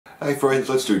Hey friends,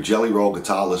 let's do Jelly Roll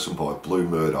Guitar Lesson by Blue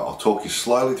Murder. I'll talk you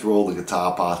slowly through all the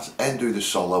guitar parts and do the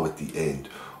solo at the end.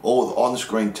 All with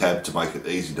on-screen tab to make it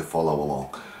easy to follow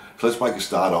along. So let's make a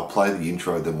start. I'll play the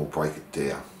intro, then we'll break it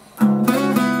down.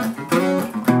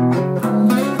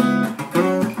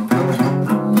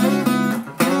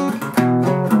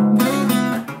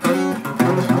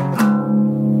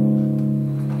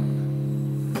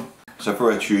 So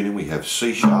for our tuning we have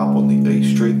C sharp on the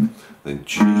E string, then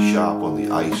G sharp on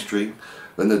the A string,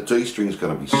 then the D string is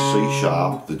going to be C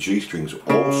sharp, the G string is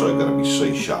also going to be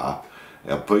C sharp,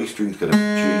 our B string is going to be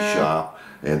G sharp,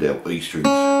 and our E string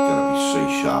is going to be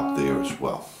C sharp there as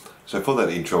well. So for that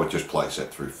intro it just plays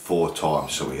that through 4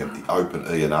 times. So we have the open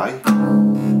E and A,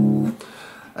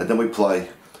 and then we play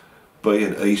B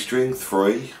and E string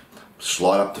 3,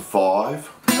 slide up to 5,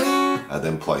 and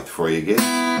then play 3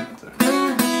 again.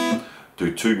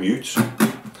 Do 2 mutes,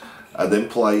 and then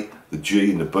play the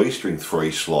G and the B string 3,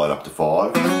 slide up to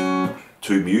 5,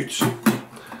 2 mutes,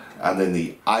 and then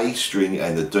the A string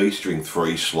and the D string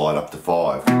 3, slide up to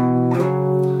 5.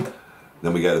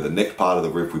 Then we go to the next part of the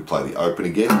riff, we play the open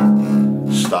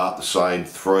again, start the same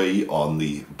 3 on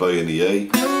the B and the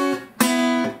E,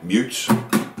 mutes,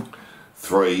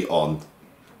 3 on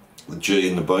the G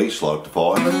and the B, slide up to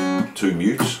 5, 2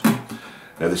 mutes.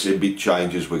 Now this in bit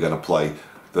changes, we're going to play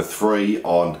the 3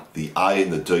 on the A and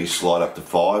the D, slide up to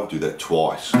 5, do that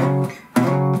twice.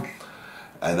 And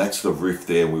that's the riff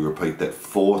there, we repeat that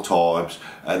 4 times,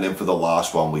 and then for the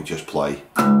last one we just play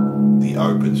the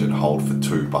opens and hold for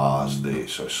 2 bars there,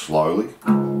 so slowly.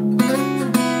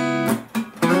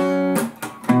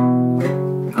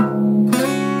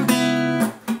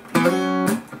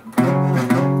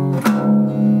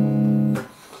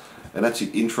 And that's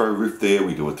the intro riff there.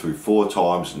 We do it through 4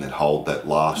 times and then hold that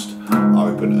last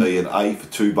open E and A for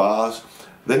 2 bars.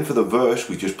 Then for the verse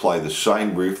we just play the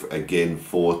same riff again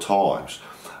 4 times.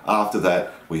 After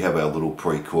that we have our little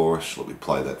pre-chorus. Let me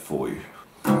play that for you.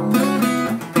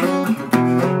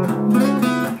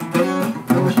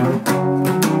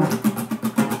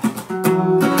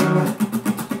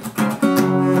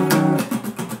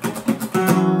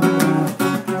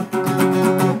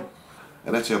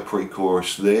 That's our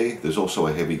pre-chorus there. There's also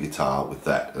a heavy guitar with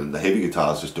that, and the heavy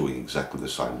guitar is just doing exactly the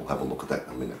same. We'll have a look at that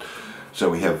in a minute. So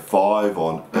we have 5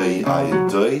 on E, A and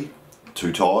D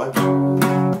 2 times,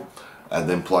 and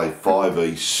then play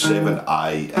 5E,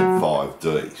 7A and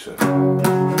 5D. So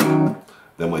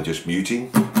then we're just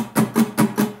muting.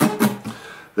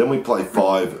 Then we play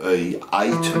 5E,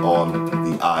 8 on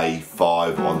the A,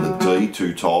 5 on the D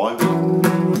 2 times,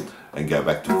 and go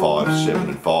back to 5, 7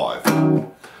 and 5.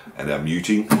 And our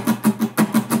muting,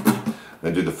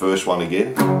 then do the first one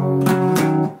again,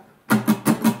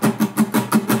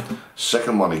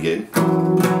 second one again.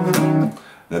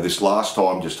 Now this last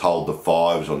time just hold the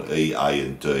 5s on E, A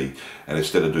and D, and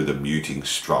instead of do the muting,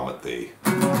 strum it there.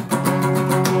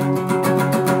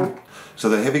 So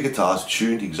the heavy guitar's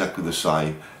tuned exactly the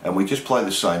same, and we just play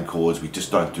the same chords, we just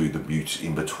don't do the mutes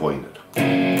in between it.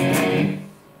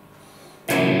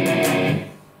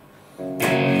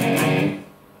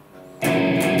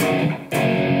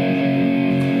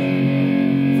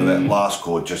 Last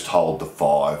chord, just hold the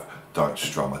 5, don't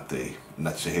strum it there, and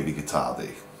that's the heavy guitar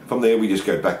there. From there we just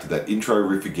go back to that intro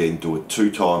riff again, do it 2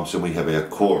 times, then we have our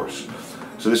chorus.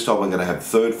 So this time we're going to have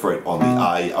 3rd fret on the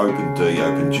A, open D,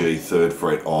 open G, 3rd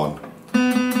fret on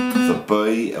the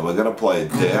B, and we're going to play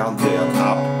it down, down,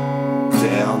 up,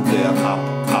 down, down, up,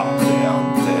 up,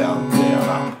 down, down, down,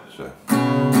 up. So,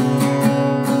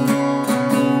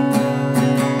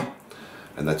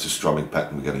 and that's a strumming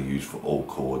pattern we're going to use for all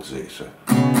chords there. So.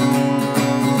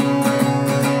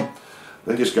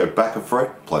 Then just go back a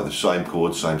fret, play the same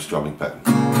chord, same strumming pattern.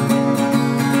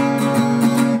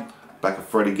 Back a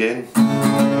fret again.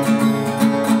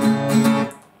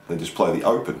 Then just play the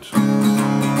opens.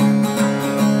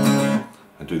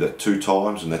 And do that 2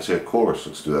 times, and that's our chorus.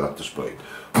 Let's do that up to speed.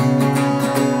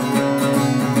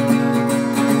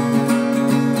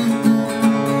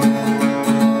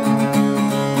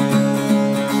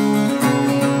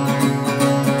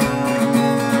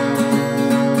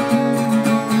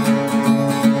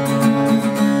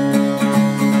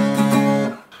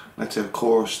 Our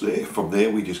chorus there. From there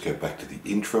we just go back to the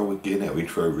intro again, our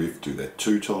intro riff, do that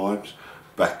 2 times,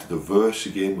 back to the verse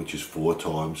again, which is 4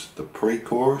 times, the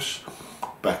pre-chorus,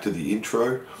 back to the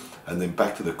intro, and then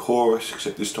back to the chorus,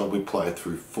 except this time we play it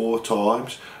through 4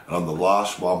 times, and on the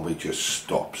last one we just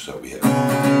stop. So we have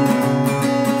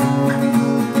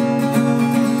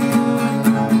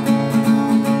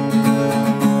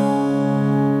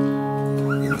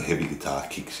and the heavy guitar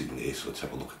kicks in there, so let's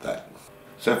have a look at that.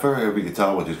 So for a heavy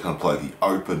guitar, we're just going to play the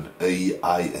open E,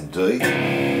 A and D.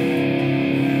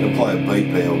 Then play a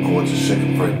B power chord to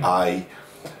 2nd fret A,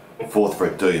 4th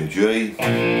fret D and G,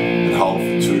 and hold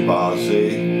for 2 bars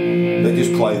there. Then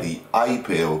just play the A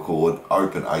power chord,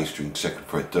 open A string, 2nd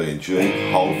fret D and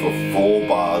G, hold for 4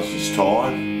 bars this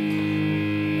time.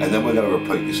 And then we're going to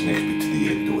repeat this next bit to the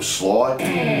end. Do a slide,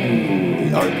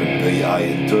 the open E, A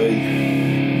and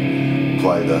D,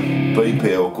 play the B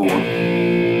power chord,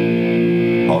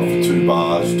 hold for 2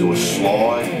 bars, do a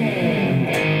slide,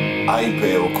 A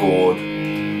power chord,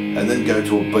 and then go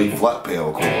to a B flat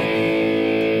power chord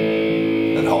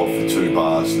and hold for 2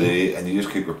 bars there, and you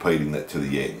just keep repeating that to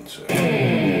the end. So.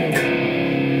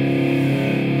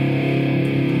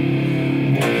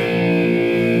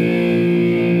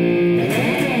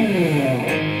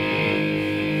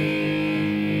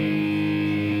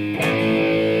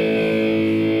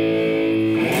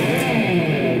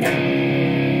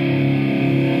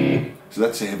 So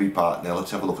that's the heavy part. Now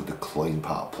let's have a look at the clean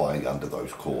part playing under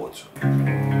those chords.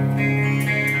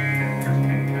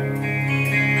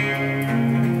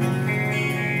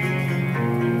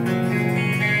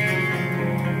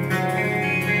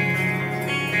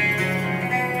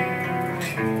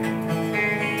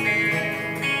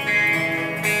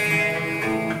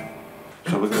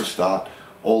 So we're going to start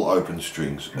all open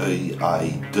strings, E,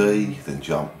 A, D, then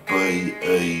jump B,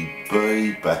 E,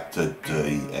 B, back to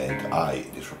D and A.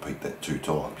 Just repeat that 2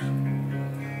 times.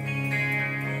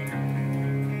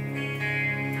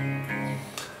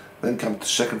 Then come to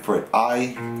 2nd fret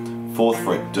A, 4th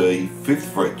fret D, 5th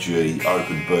fret G,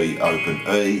 open B, open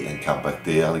E, and come back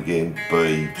down again,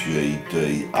 B, G,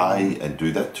 D, A, and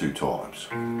do that 2 times.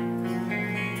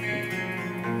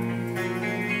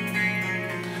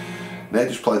 Now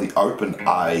just play the open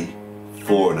A,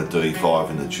 4 and a D, 5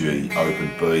 and a G, open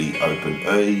B, open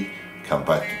E, come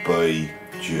back to B,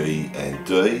 G and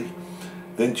D.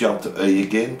 Then jump to E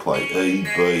again, play E,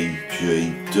 B,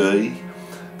 G, D.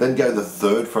 Then go to the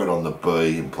 3rd fret on the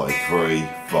B and play 3,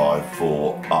 5,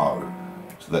 4, O.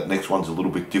 So that next one's a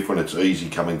little bit different. It's easy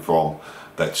coming from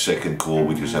that 2nd chord.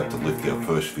 We just have to lift our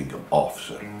 1st finger off.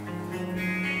 So.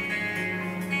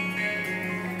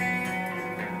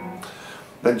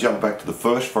 Then jump back to the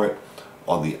 1st fret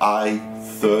on the A,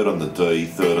 3rd on the D,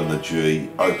 3rd on the G,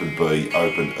 open B,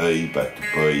 open E, back to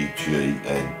B, G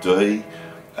and D,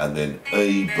 and then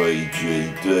E, B,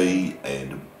 G, D,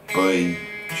 and B,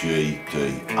 G,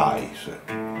 D, A. So.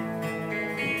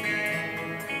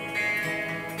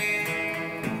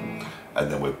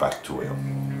 And then we're back to our.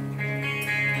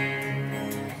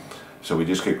 So we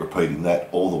just keep repeating that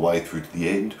all the way through to the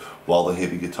end while the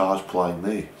heavy guitar's playing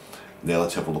there. Now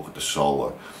let's have a look at the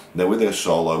solo. Now with our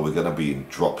solo we're going to be in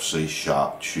drop C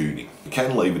sharp tuning. You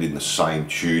can leave it in the same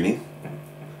tuning,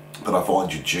 but I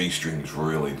find your G string is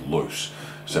really loose.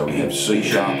 So we have C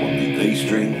sharp on the E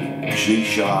string, G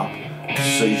sharp,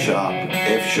 C sharp,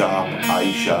 F sharp,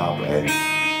 A sharp and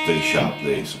D sharp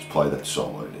there. So let's play that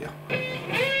solo now.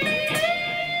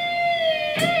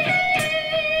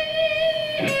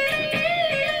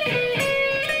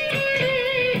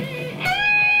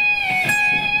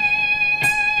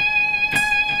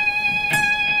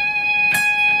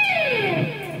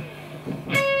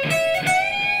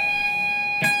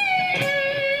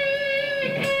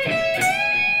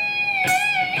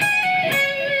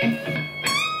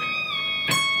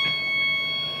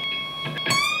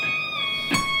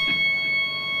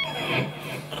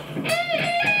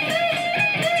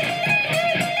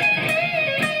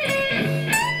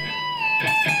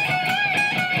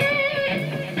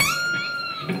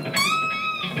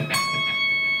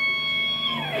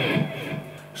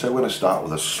 So we're going to start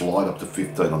with a slide up to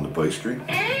 15 on the B string,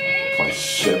 play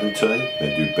 17,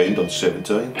 then do bend on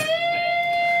 17, bend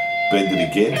it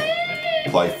again,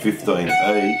 play 15 E,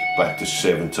 back to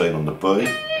 17 on the B,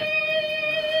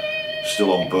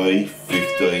 still on B,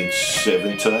 15,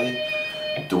 17,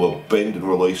 do a bend and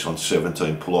release on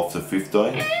 17, pull off the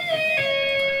 15,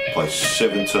 play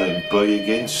 17 B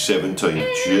again, 17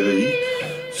 G,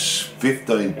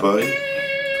 15 B,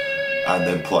 and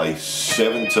then play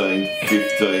 17,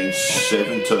 15,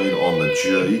 17 on the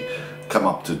G, come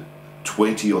up to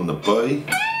 20 on the B,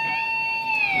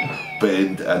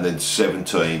 bend, and then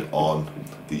 17 on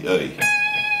the E.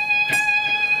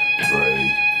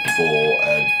 3, 4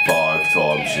 and 5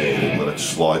 times there, and let it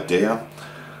slide down.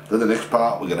 Then the next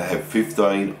part we're going to have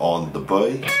 15 on the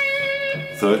B,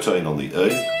 13 on the E,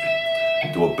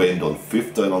 do a bend on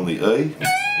 15 on the E,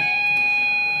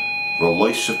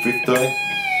 release the 15,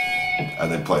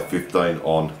 and then play 15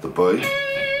 on the B,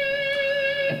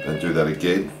 then do that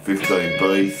again, 15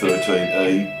 B, 13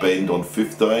 E, bend on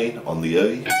 15 on the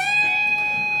E,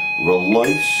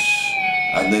 release,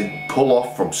 and then pull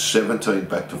off from 17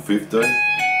 back to 15,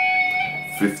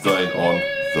 15 on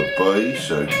the B,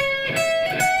 so,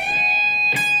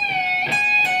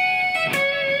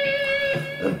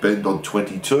 and bend on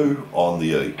 22 on the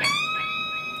E,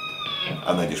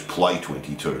 and then just play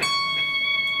 22.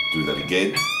 Do that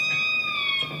again.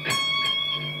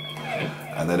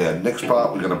 And then our next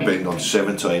part, we're going to bend on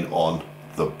 17 on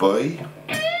the B,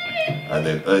 and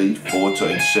then E,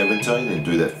 14, 17, and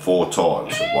do that 4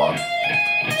 times. So 1,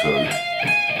 2,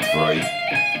 3,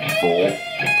 4.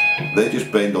 Then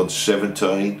just bend on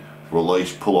 17,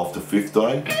 release, pull off to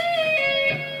 15,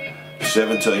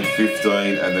 17,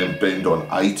 15, and then bend on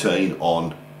 18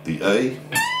 on the E,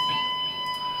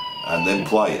 and then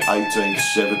play 18,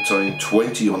 17,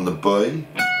 20 on the B,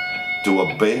 do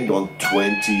a bend on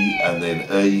 20, and then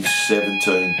E,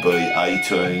 17, B,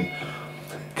 18,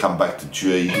 come back to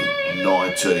G,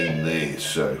 19 there.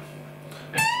 So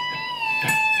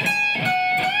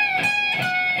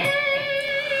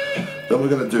then we're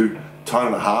going to do tone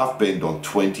and a half bend on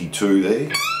 22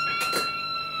 there,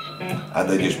 and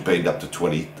then just bend up to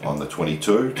 20 on the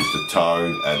 22, just a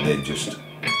tone, and then just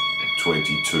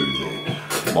 22 there.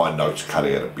 My notes cut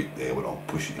out a bit there when I'm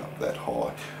pushing up that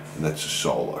high, and that's a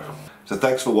solo. So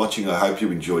thanks for watching. I hope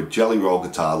you enjoyed Jelly Roll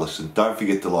Guitar Lesson. Don't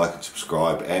forget to like and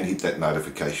subscribe and hit that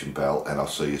notification bell, and I'll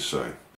see you soon.